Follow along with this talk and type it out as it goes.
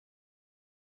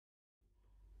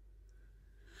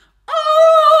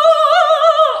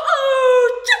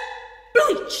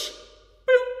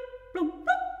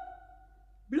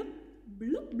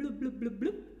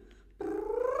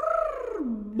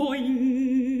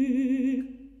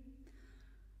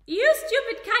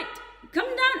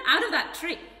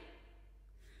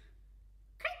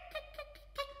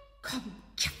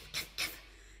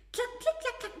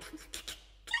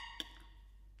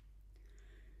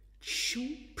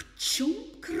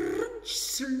chomp, crunch,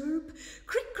 slurp,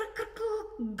 crick, crack,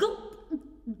 crackle, gulp,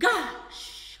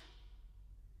 gosh.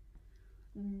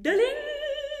 Daling,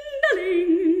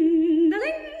 daling,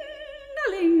 daling,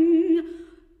 daling,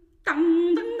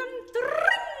 dang, dang, dang,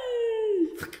 dring.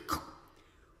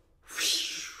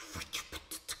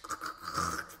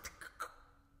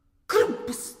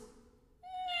 Krampus.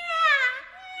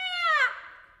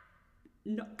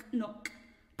 Knock, knock.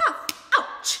 Puff,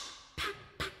 ouch. Pat,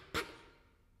 pat, pat.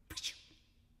 Push.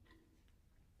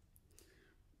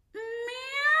 Meow,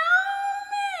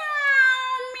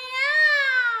 meow,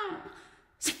 meow.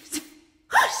 Sip, sip.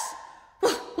 Hush.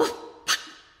 Woof, woof.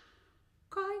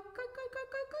 Kai, kai, kai, kai,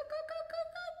 kai, kai, kai, kai, kai,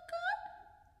 kai, kai.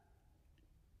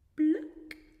 Pluck,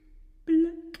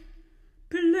 pluck.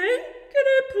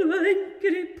 Plankety,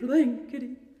 plankety,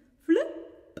 plankety. Flip.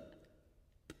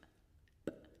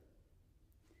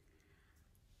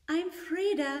 I'm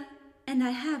Frida, and I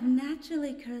have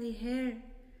naturally curly hair.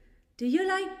 Do you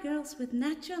like girls with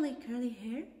naturally curly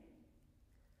hair?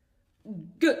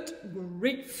 Good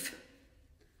grief.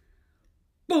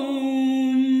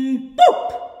 Boom,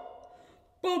 boop.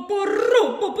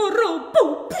 Bo-bo-ro, bo-bo-ro,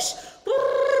 boop, push.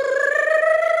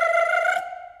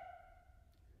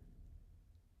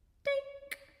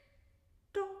 Tick,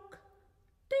 tock,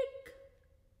 tick,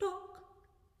 tock,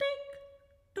 tick,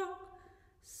 tock.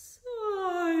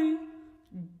 Sigh.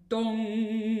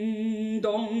 Dong,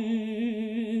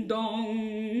 dong,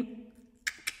 dong.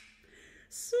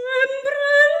 Sempre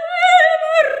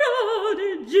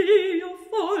le Dio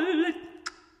folle.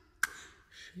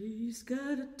 She's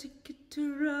got a ticket to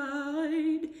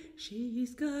ride.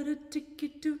 She's got a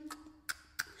ticket to...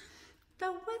 The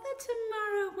weather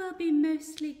tomorrow will be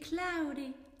mostly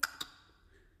cloudy.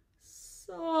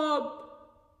 Sob.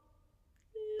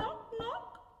 Knock,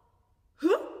 knock.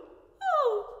 Huh?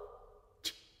 Oh.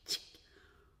 Chick, chick.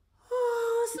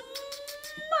 Oh,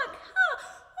 smack, ha.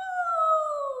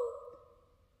 Oh.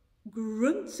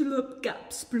 Grunt, slurp,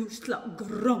 gap, sploosh, slap,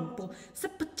 grumble.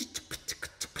 Slap.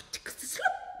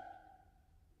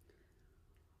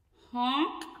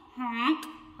 Honk, honk,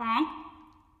 honk.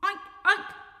 Oink, oink.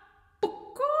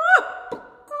 Buka,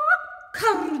 buka.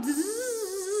 Kardzz,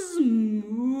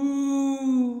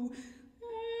 moo.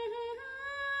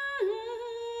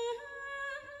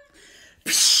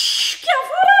 Psh, gaff,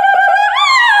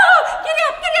 giddy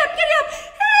up, giddy up, giddy up.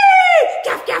 Hey,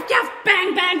 gaff, gaff, gaff. Bang,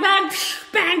 bang, bang.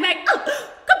 Psh, bang, bang. Oh,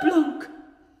 kablunk.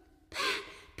 Bang,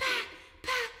 bang,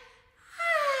 bang.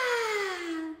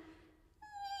 Ah.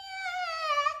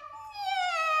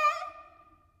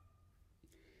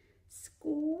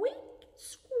 Squeak,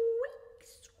 squeak,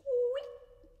 squeak.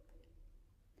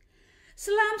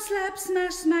 Slam, slap,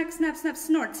 smash, smack, snap, snap,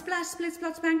 snort, splash, split,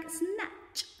 splot, spank,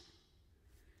 snatch.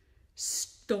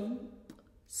 Stomp,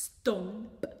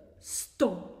 stomp,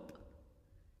 stomp.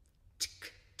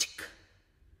 Tick, tick.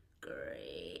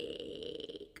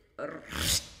 Greek.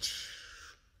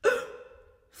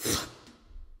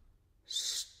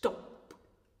 Stomp,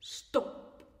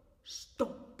 stomp,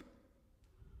 stomp.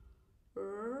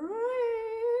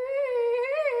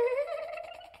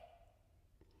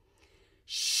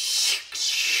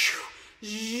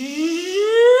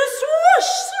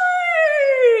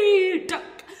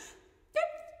 Duck.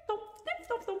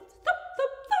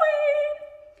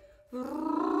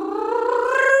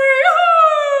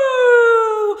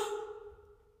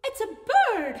 It's a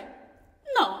bird.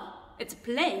 No, it's a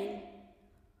plane.